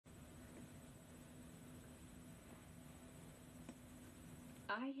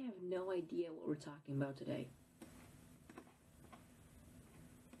I have no idea what we're talking about today.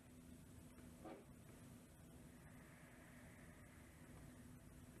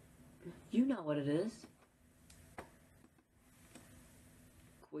 You know what it is.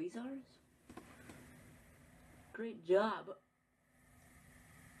 Quasars? Great job.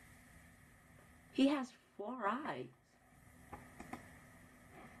 He has 4 eyes.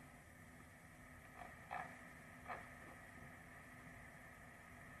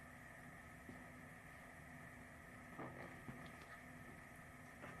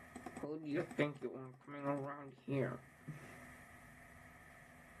 Who do you think you are coming around here?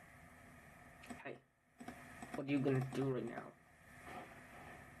 Hey, what are you gonna do right now?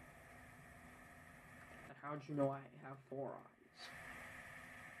 And how'd you know I have 4 eyes?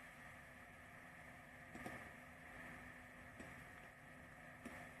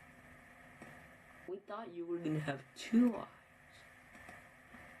 We thought you were gonna have 2 eyes.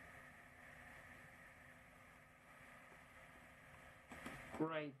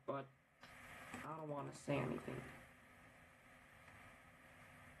 Great, but I don't want to say anything.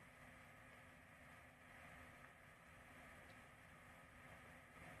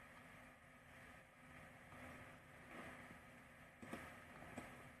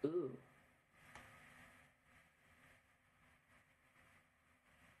 Ooh.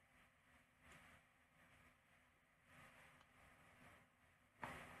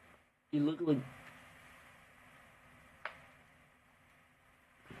 You look like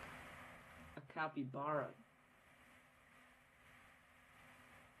a capybara.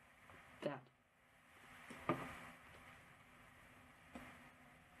 That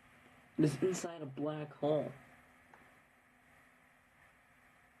is inside a black hole.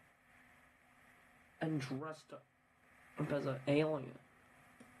 And dressed up as an alien.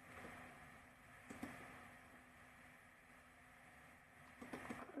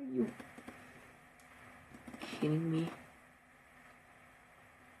 Are you kidding me?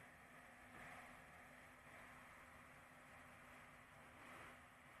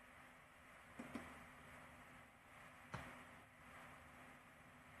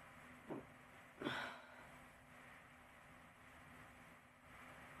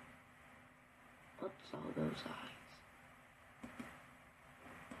 What's all those eyes?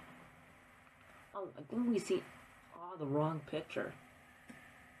 Oh, I think we see the wrong picture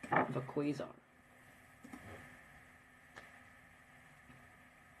of a quasar.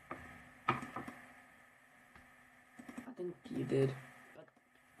 I think you did, but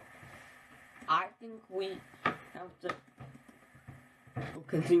I think we have to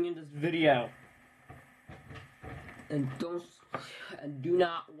continue this video and do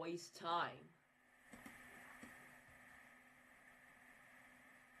not waste time.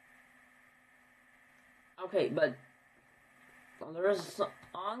 Okay, but there's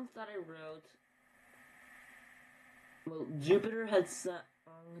songs that I wrote. Well, Jupiter had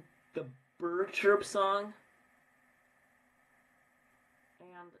sung the bird chirp song,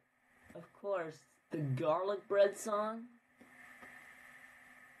 and of course the garlic bread song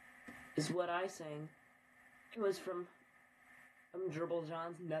is what I sang. It was from Gerbil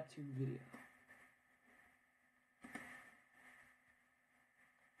John's Neptune video.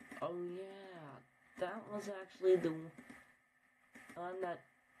 Oh yeah, that was actually the one that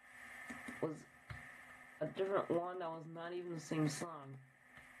was a different one that was not even the same song,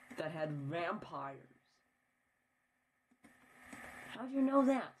 that had vampires. How'd you know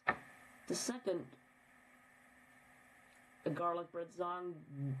that? The garlic bread song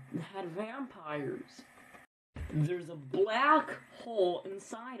had vampires. There's a black hole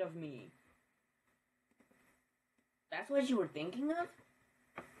inside of me. That's what you were thinking of?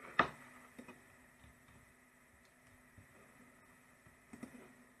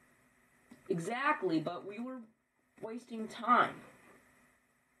 Exactly, but we were wasting time.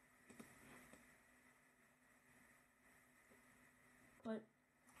 But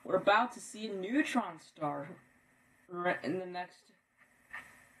we're about to see a neutron star in the next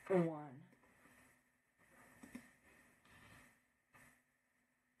one.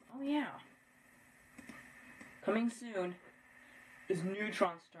 Oh yeah. Coming soon is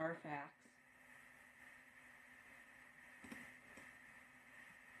Neutron Star Facts.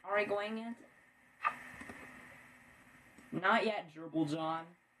 Are we going yet? Not yet, Gerbil John.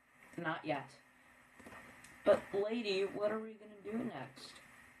 Not yet. But, lady, what are we gonna do next?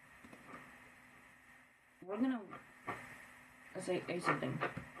 We're gonna say something.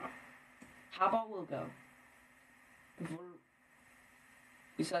 How about we'll go?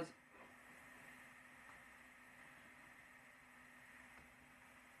 Because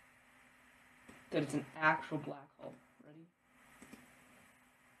that it's an actual black hole. Ready?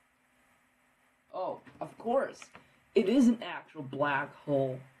 Oh, of course. It is an actual black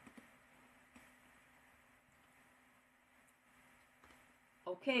hole.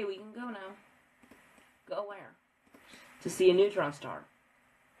 Okay, we can go now. Go where? To see a neutron star.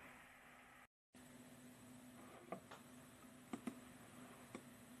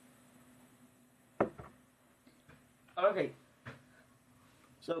 Okay.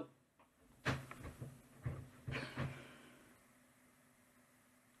 So,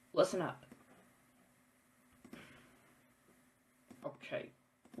 listen up. Okay,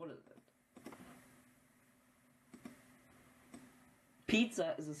 what is it?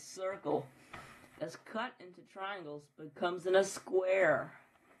 Pizza is a circle that's cut into triangles but comes in a square.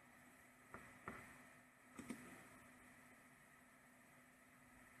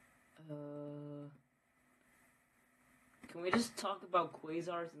 Can we just talk about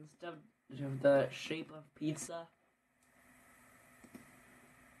quasars instead of the shape of pizza?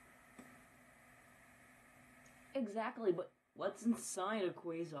 Exactly, but what's inside a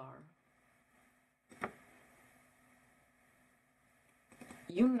quasar?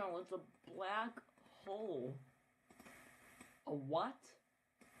 You know, it's a black hole. A what?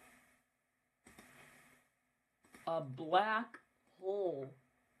 A black hole.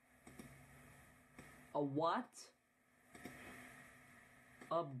 A what?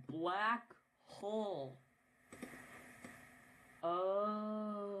 A black hole.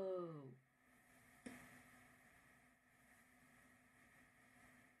 Oh.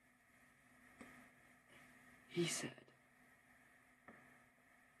 He said.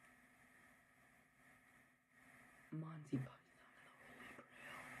 Monty Python and the Holy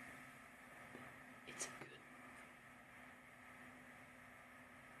Grail. It's a good movie.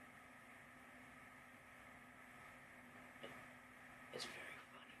 It's very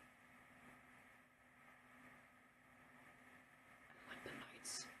funny. And like the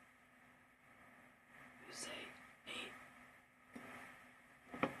knights who say, hey.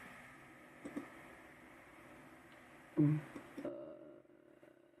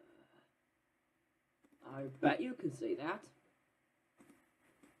 I bet you could say that.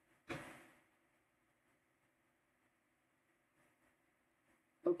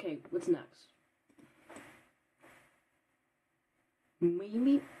 Okay, what's next?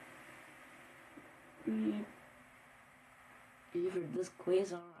 Maybe either this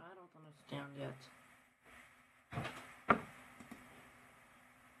quasar, I don't understand yet.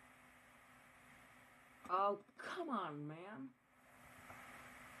 Oh, come on, man.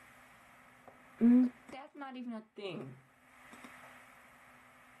 That's not even a thing.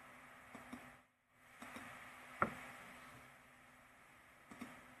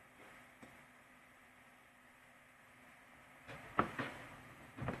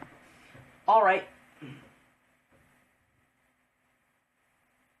 All right.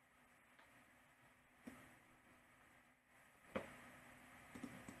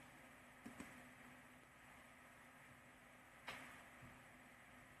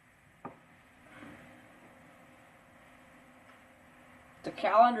 The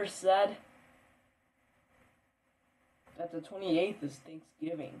calendar said that the 28th is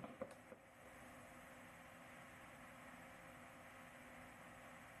Thanksgiving.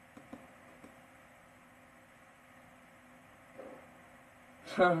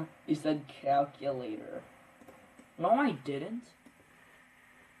 You said calculator. No, I didn't.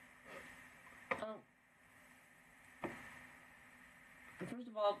 First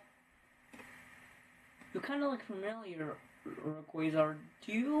of all, you're kind of like familiar, Quasar.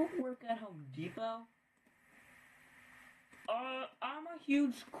 Do you work at Home Depot? I'm a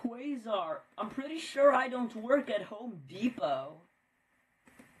huge Quasar. I'm pretty sure I don't work at Home Depot.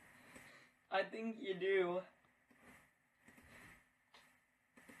 I think you do.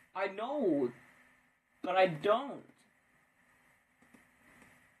 I know, but I don't.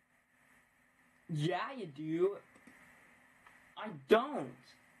 Yeah, you do. I don't.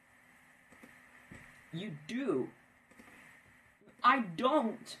 You do. I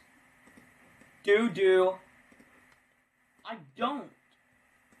don't. Do. I don't.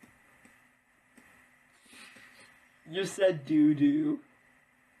 You said do.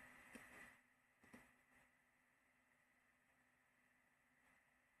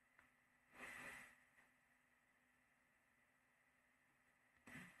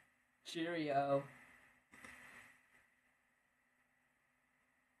 Cheerio.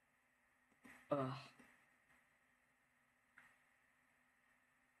 Ugh.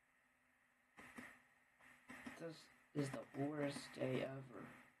 This is the worst day ever.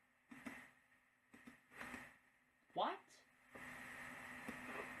 What?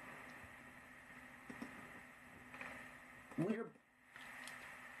 We're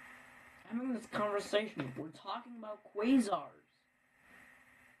having this conversation. We're talking about quasars.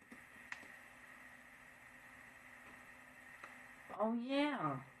 Oh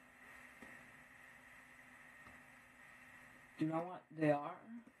yeah. Do you know what they are?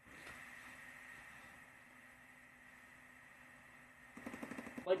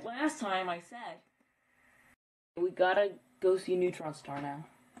 Like last time I said, we gotta go see Neutron Star now.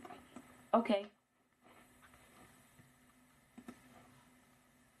 Okay.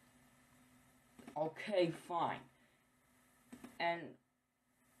 Okay, fine. And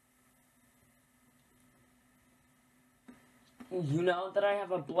you know that I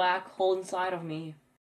have a black hole inside of me